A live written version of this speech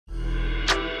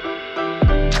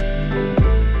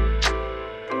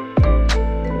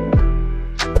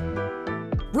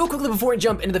Real quickly before I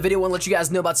jump into the video, I want to let you guys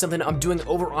know about something I'm doing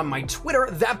over on my Twitter,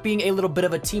 that being a little bit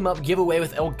of a team-up giveaway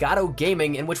with Elgato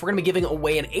Gaming, in which we're going to be giving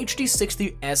away an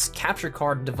HD60S capture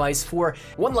card device for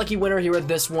one lucky winner here with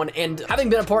this one. And having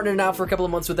been a partner now for a couple of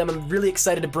months with them, I'm really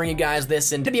excited to bring you guys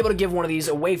this and to be able to give one of these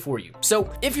away for you.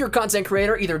 So if you're a content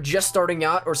creator, either just starting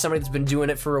out or somebody that's been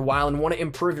doing it for a while and want to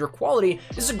improve your quality,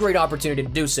 this is a great opportunity to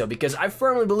do so, because I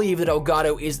firmly believe that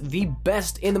Elgato is the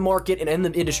best in the market and in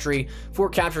the industry for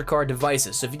capture card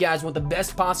devices. So if you guys want the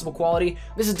best possible quality,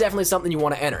 this is definitely something you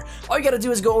want to enter. All you got to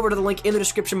do is go over to the link in the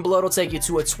description below. It'll take you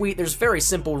to a tweet. There's very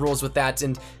simple rules with that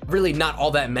and really not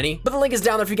all that many, but the link is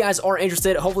down there if you guys are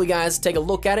interested. Hopefully you guys take a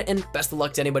look at it, and best of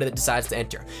luck to anybody that decides to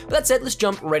enter. But that said, let's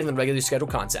jump right into the regularly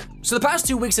scheduled content. So the past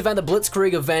 2 weeks have had the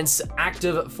Blitzkrieg events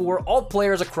active for all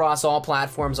players across all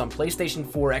platforms on PlayStation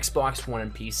 4, Xbox One,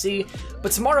 and PC,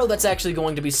 but tomorrow that's actually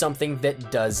going to be something that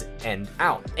does end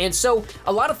out. And so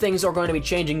a lot of things are going to be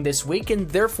changing this week, and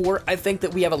therefore I think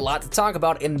that we have a lot to talk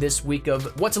about in this week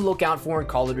of what to look out for in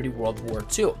Call of Duty World War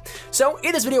II. So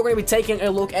in this video, we're going to be taking a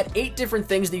look at 8 different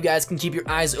things that you guys can keep your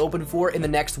eyes open for in the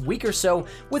next week or so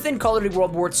within Call of Duty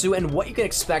World War II, and what you can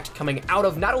expect coming out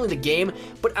of not only the game,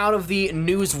 but out of the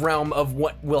news realm of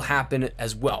what will happen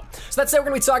as well. So that's it. We're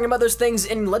going to be talking about those things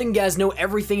and letting you guys know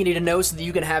everything you need to know so that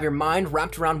you can have your mind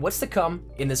wrapped around what's to come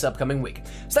in this upcoming week.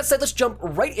 So that said, let's jump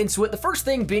right into it. The first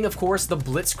thing being, of course, the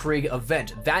Blitzkrieg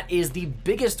event. That is the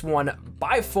biggest one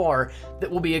by far that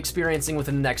we'll be experiencing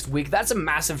within the next week. That's a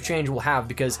massive change we'll have,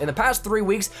 because in the past 3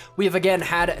 weeks, we have again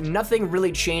had nothing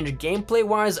really change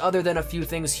gameplay-wise other than a few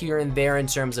things here and there in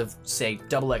terms of, say,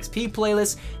 double XP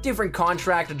playlists, different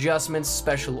contract adjustments,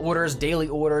 special orders, daily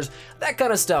orders, that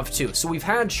kind of stuff too. So we've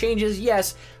had changes,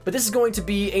 yes, but this is going to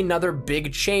be another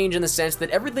big change in the sense that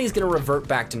everything's going to revert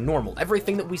back to normal.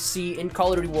 Everything that we see in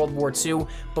Call of Duty World War II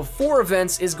before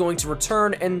events is going to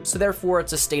return, and so therefore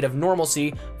it's a state of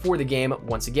normalcy for the game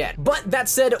once again. But that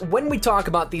said, when we talk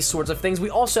about these sorts of things, we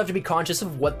also have to be conscious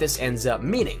of what this ends up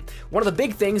meaning. One of the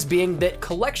big things being that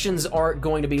collections are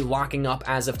going to be locking up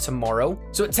as of tomorrow.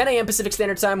 So at 10 a.m. Pacific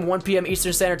Standard Time, 1 p.m.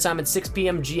 Eastern Standard Time, and 6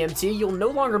 p.m. GMT, you'll no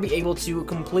longer be able to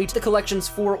complete the collections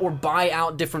for or buy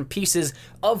out different pieces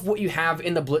of what you have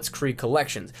in the Blitzkrieg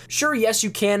collections. Sure, yes, you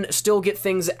can still get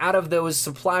things out of those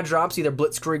supply drops, either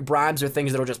Blitzkrieg bribes or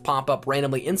things that'll just pop up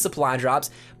randomly in supply drops,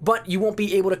 but you won't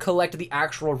be able to collect the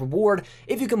actual reward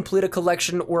if you complete a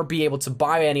collection or be able to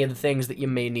buy any of the things that you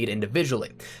may need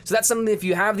individually. So that's something that if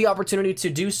you have the opportunity to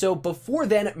do so before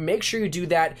then, make sure you do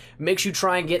that. Make sure you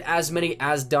try and get as many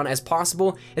as done as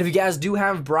possible. And if you guys do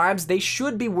have bribes, they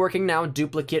should be working now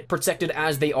duplicate protected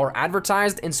as they are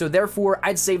advertised, and so therefore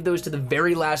I'd save those to the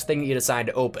very last thing that you decide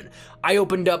to open. I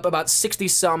opened up about 60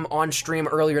 some on stream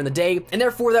earlier in the day, and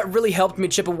therefore that really helped me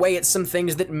chip away at some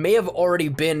things that may have already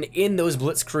been in those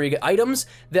Blitzkrieg items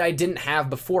that I didn't have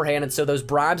beforehand, and so those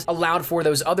bribes allowed for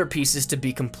those other pieces to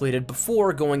be completed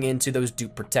before going into those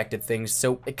dupe protected things.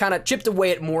 So it kind of chipped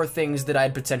away at more things that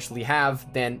I'd potentially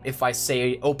have than if I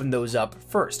say open those up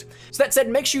first. So that said,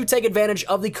 make sure you take advantage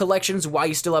of the collections while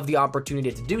you still have the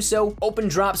opportunity to do so. Open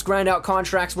drops, grind out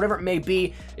contracts, whatever it may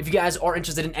be. If you guys are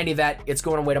interested in any of that, it's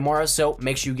going away tomorrow, so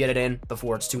make sure you get it in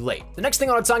before it's too late. The next thing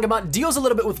I want to talk about deals a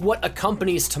little bit with what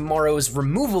accompanies tomorrow's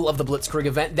removal of the Blitzkrieg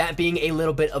event, that being a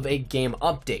little bit of a game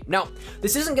update. Now,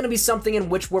 this isn't going to be something in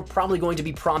which we're probably going to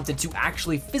be prompted to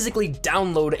actually physically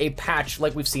download a patch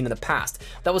like we've seen in the past.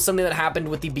 That was something that happened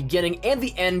with the beginning and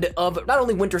the end of not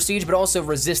only Winter Siege, but also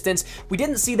Resistance. We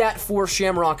didn't see that for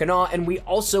Shamrock and Awe, and we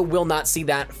also will not see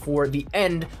that for the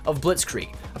end of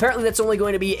Blitzkrieg. Apparently, that's only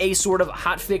going to be a sort of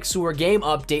hotfix or game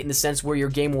update in the sense where your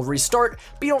game will restart,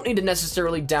 but you don't need to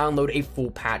necessarily download a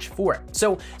full patch for it.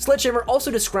 So Sledgehammer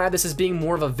also described this as being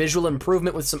more of a visual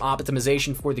improvement with some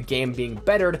optimization for the game being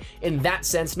bettered in that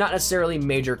sense, not necessarily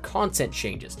major content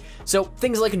changes. So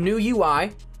things like new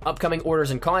UI, upcoming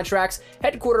orders and contracts,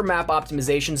 headquarter map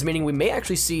optimizations, meaning we may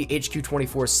actually see HQ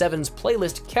 24/7's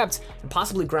playlist kept, and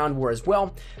possibly Ground War as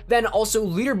well. Then also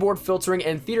leaderboard filtering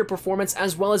and theater performance,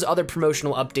 as well as other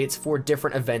promotional updates for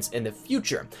different events in the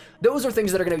future. Those are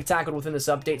things that are going to be tackled within this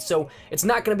update, so it's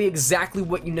not going to be exactly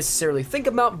what you necessarily think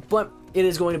about, but it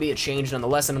is going to be a change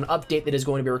nonetheless, and an update that is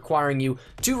going to be requiring you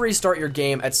to restart your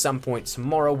game at some point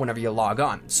tomorrow whenever you log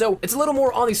on. So it's a little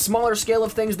more on the smaller scale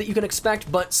of things that you can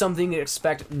expect, but something to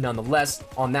expect nonetheless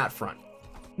on that front.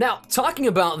 Now, talking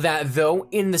about that though,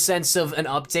 in the sense of an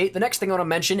update, the next thing I want to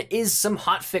mention is some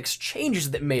hotfix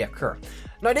changes that may occur.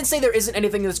 Now, I did say there isn't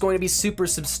anything that's going to be super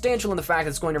substantial in the fact that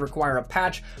it's going to require a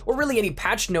patch or really any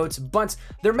patch notes, but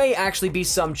there may actually be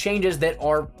some changes that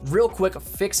are real quick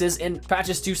fixes and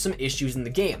patches to some issues in the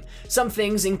game. Some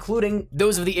things, including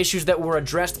those of the issues that were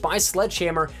addressed by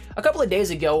Sledgehammer a couple of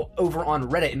days ago over on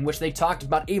Reddit, in which they talked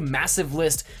about a massive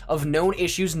list of known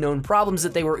issues, known problems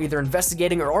that they were either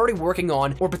investigating or already working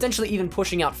on, or potentially even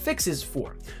pushing out fixes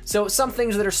for. So some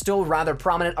things that are still rather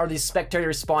prominent are the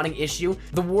spectator spawning issue,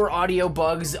 the war audio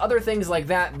bugs, other things like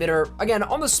that that are, again,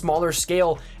 on the smaller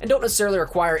scale and don't necessarily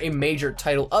require a major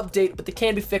title update, but they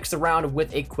can be fixed around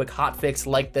with a quick hotfix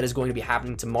like that is going to be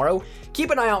happening tomorrow.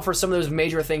 Keep an eye out for some of those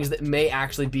major things that may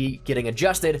actually be getting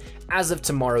adjusted as of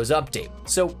tomorrow's update.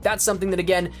 So that's something that,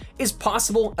 again, is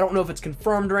possible. I don't know if it's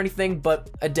confirmed or anything, but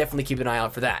I definitely keep an eye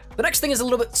out for that. The next thing is a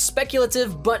little bit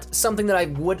speculative, but something that I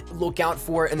would look out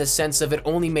for in the sense of it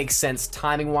only makes sense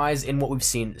timing-wise in what we've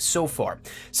seen so far.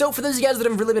 So for those of you guys that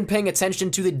have really been paying attention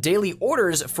to the daily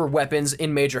orders for weapons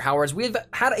in Major Howards, we've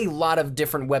had a lot of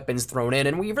different weapons thrown in,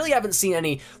 and we really haven't seen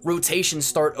any rotation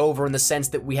start over in the sense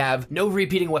that we have no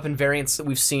repeating weapon variants that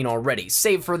we've seen already,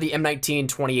 save for the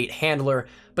M1928 Handler,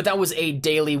 but that was a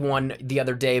daily one the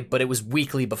other day, but it was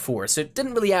weekly before, so it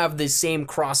didn't really have the same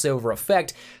crossover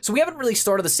effect, so we haven't really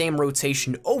started the same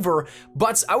rotation over,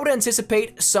 but I would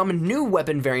anticipate some new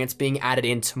weapon variants being added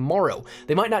in tomorrow.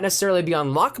 They might not necessarily be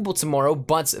unlockable tomorrow,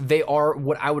 but they are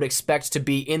what I would expect to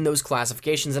be in those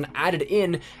classifications and added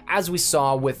in, as we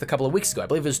saw with a couple of weeks ago. I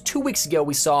believe it was 2 weeks ago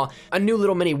we saw a new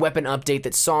little mini weapon update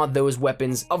that saw those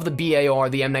weapons of the BAR,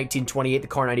 the M1928, the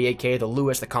Kar98K, the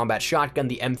Lewis, the Combat Shotgun,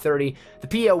 the M30, the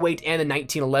PO8, and the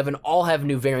 1911 all have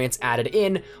new variants added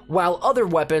in, while other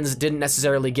weapons didn't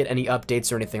necessarily get any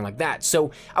updates or anything like that.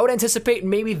 So I would anticipate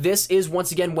maybe this is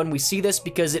once again when we see this,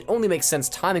 because it only makes sense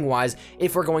timing-wise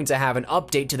if we're going to have an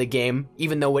update to the game,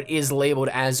 even though it is labeled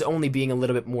as only being a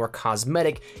little bit more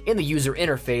cosmetic in the user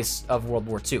interface of World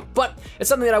War II. But it's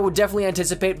something that I would definitely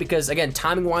anticipate because, again,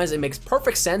 timing-wise, it makes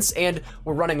perfect sense, and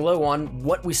we're running low on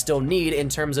what we still need in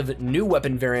terms of new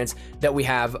weapon variants that we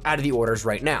have out of the orders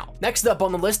right now. Next up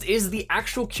on the list is the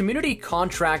actual community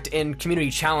contract and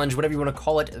community challenge, whatever you want to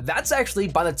call it. That's actually,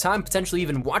 by the time potentially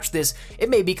even watch this, it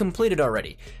may be completed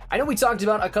already. I know we talked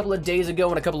about a couple of days ago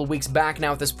and a couple of weeks back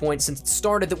now at this point since it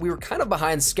started that we were kind of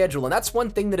behind schedule, and that's one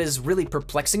thing that is really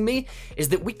perplexing me, is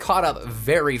that we caught up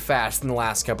very fast in the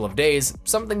last couple of days,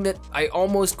 something that I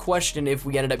almost question if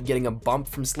we ended up getting a bump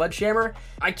from Sledgehammer.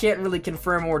 I can't really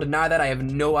confirm or deny that, I have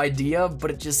no idea,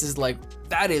 but it just is like,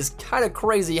 that is kind of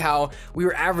crazy how we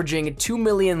were averaging 2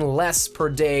 million less per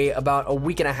day about a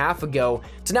week and a half ago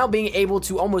to now being able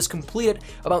to almost complete it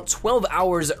about 12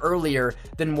 hours earlier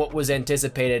than what was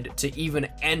anticipated to even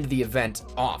end the event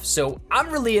off. So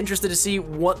I'm really interested to see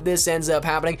what this ends up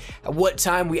happening, at what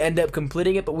time we end up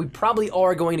completing it, but we probably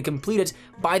are going to complete it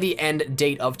by the end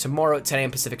date of tomorrow at 10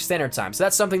 a.m. Pacific Standard Time. So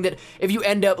that's something that if you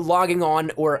end up logging on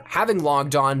or having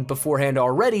logged on beforehand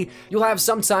already, you'll have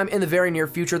sometime in the very near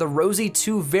future the Rosie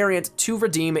 2 variant to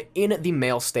redeem in the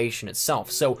mail station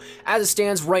itself. So as it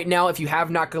stands right now, if you have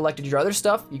not collected your other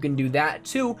stuff, you can do that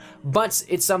too, but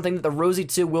it's something that the Rosie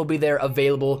 2 will be there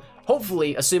available,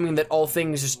 hopefully, assuming that all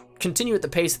things just continue at the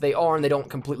pace that they are and they don't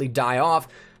completely die off.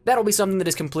 That'll be something that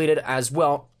is completed as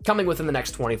well, coming within the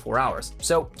next 24 hours.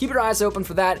 So keep your eyes open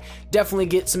for that. Definitely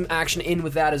get some action in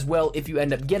with that as well if you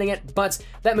end up getting it. But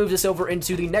that moves us over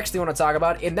into the next thing I want to talk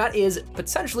about, and that is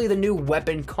potentially the new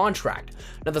weapon contract.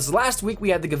 Now, this last week we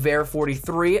had the Gewehr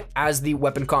 43 as the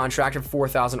weapon contract of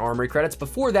 4,000 armory credits.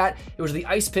 Before that, it was the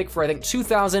Ice Pick for I think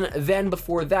 2,000. Then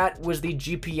before that was the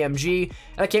GPMG,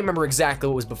 and I can't remember exactly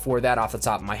what was before that off the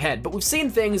top of my head. But we've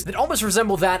seen things that almost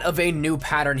resemble that of a new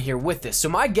pattern here with this. So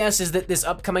my guess is that this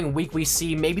upcoming week we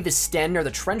see maybe the Sten or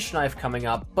the Trench Knife coming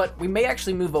up, but we may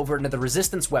actually move over into the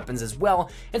resistance weapons as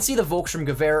well and see the Volkssturm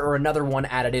Gewehr or another one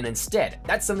added in instead.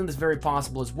 That's something that's very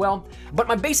possible as well, but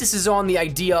my basis is on the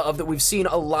idea of that we've seen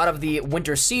a lot of the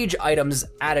Winter Siege items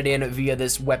added in via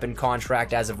this weapon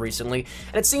contract as of recently,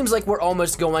 and it seems like we're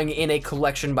almost going in a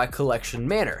collection by collection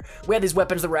manner. We had these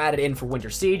weapons that were added in for Winter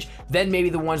Siege, then maybe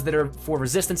the ones that are for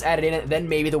resistance added in it, then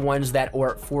maybe the ones that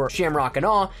are for Shamrock and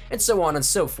Awe, and so on and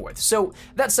so forth. So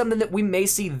that's something that we may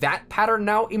see that pattern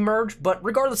now emerge, but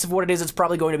regardless of what it is, it's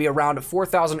probably going to be around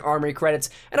 4,000 armory credits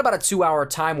and about a 2-hour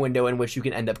time window in which you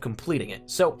can end up completing it.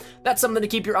 So that's something to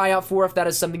keep your eye out for if that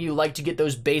is something you like to get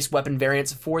those base weapon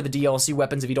variants for the DLC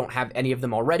weapons if you don't have any of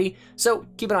them already. So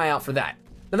keep an eye out for that.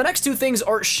 Now, the next two things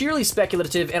are sheerly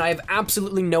speculative, and I have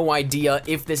absolutely no idea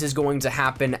if this is going to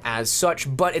happen as such,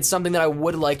 but it's something that I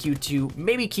would like you to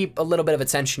maybe keep a little bit of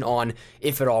attention on,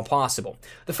 if at all possible.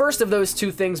 The first of those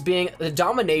two things being the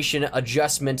domination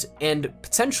adjustment and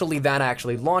potentially that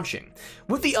actually launching.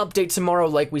 With the update tomorrow,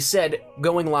 like we said,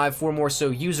 going live for more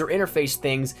so user interface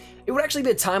things, it would actually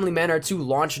be a timely manner to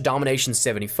launch Domination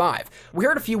 75. We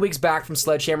heard a few weeks back from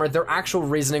Sledgehammer their actual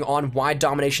reasoning on why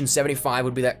Domination 75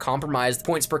 would be that compromised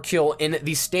points per kill in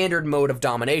the standard mode of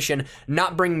Domination,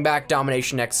 not bringing back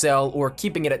Domination XL or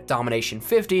keeping it at Domination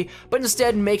 50, but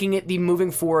instead making it the moving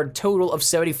forward total of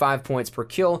 75 points per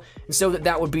kill, and so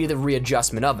that would be the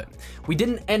readjustment of it. We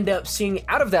didn't end up seeing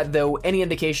out of that, though, any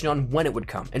indication on when it would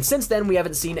come, and since then we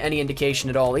haven't seen any indication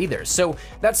at all either, so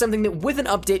that's something that with an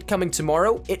update coming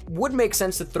tomorrow, it would make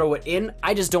sense to throw it in.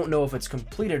 I just don't know if it's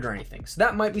completed or anything. So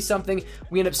that might be something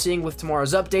we end up seeing with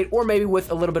tomorrow's update, or maybe with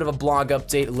a little bit of a blog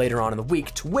update later on in the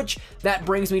week, to which that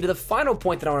brings me to the final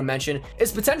point that I want to mention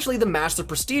is potentially the Master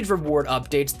Prestige reward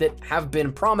updates that have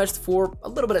been promised for a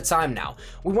little bit of time now.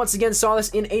 We once again saw this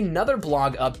in another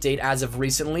blog update as of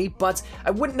recently, but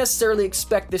I wouldn't necessarily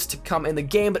expect this to come in the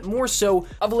game, but more so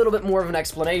of a little bit more of an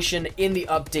explanation in the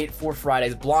update for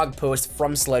Friday's blog post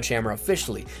from Sledgehammer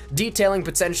officially, detailing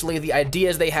potentially the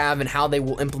ideas they have and how they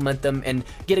will implement them and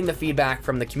getting the feedback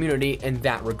from the community in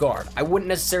that regard. I wouldn't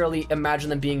necessarily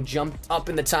imagine them being jumped up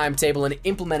in the timetable and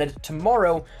implemented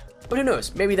tomorrow, but who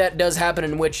knows, maybe that does happen,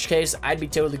 in which case I'd be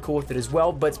totally cool with it as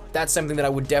well, but that's something that I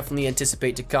would definitely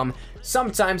anticipate to come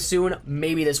sometime soon,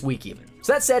 maybe this week even.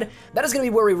 So that said, that is going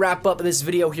to be where we wrap up this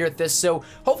video here at this, so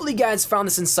hopefully you guys found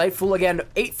this insightful. Again,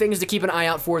 8 things to keep an eye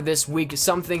out for this week.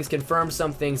 Some things confirmed,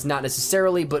 some things not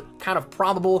necessarily, but kind of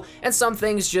probable, and some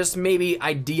things just maybe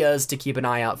ideas to keep an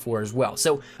eye out for as well.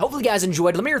 So hopefully you guys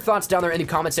enjoyed. Let me know your thoughts down there in the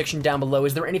comment section down below.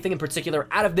 Is there anything in particular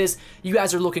out of this you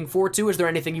guys are looking forward to? Is there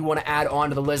anything you want to add on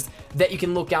to the list that you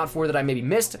can look out for that I maybe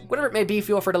missed? Whatever it may be,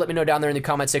 feel free to let me know down there in the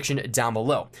comment section down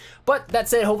below. But that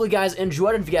said, hopefully you guys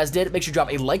enjoyed it. If you guys did, make sure to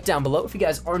drop a like down below. If you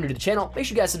guys are new to the channel, make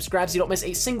sure you guys subscribe so you don't miss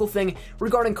a single thing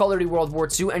regarding Call of Duty World War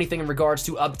II, anything in regards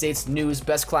to updates, news,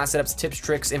 best class setups, tips,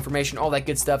 tricks, information, all that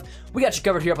good stuff. We got you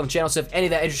covered here up on the channel, so if any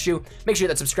of that interests you, make sure you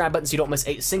hit that subscribe button so you don't miss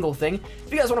a single thing.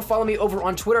 If you guys want to follow me over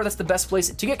on Twitter, that's the best place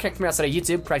to get connected with me outside of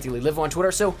YouTube. Practically live on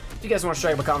Twitter, so if you guys want to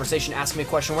strike up a conversation, ask me a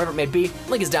question, whatever it may be,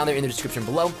 link is down there in the description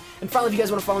below. And finally, if you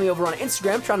guys want to follow me over on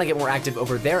Instagram, trying to get more active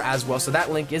over there as well, so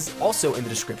that link is also in the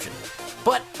description.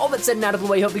 But all that said and out of the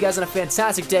way, hope you guys had a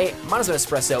fantastic day. Mine is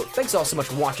Espresso. Thanks all so much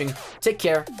for watching. Take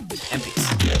care, and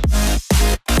peace.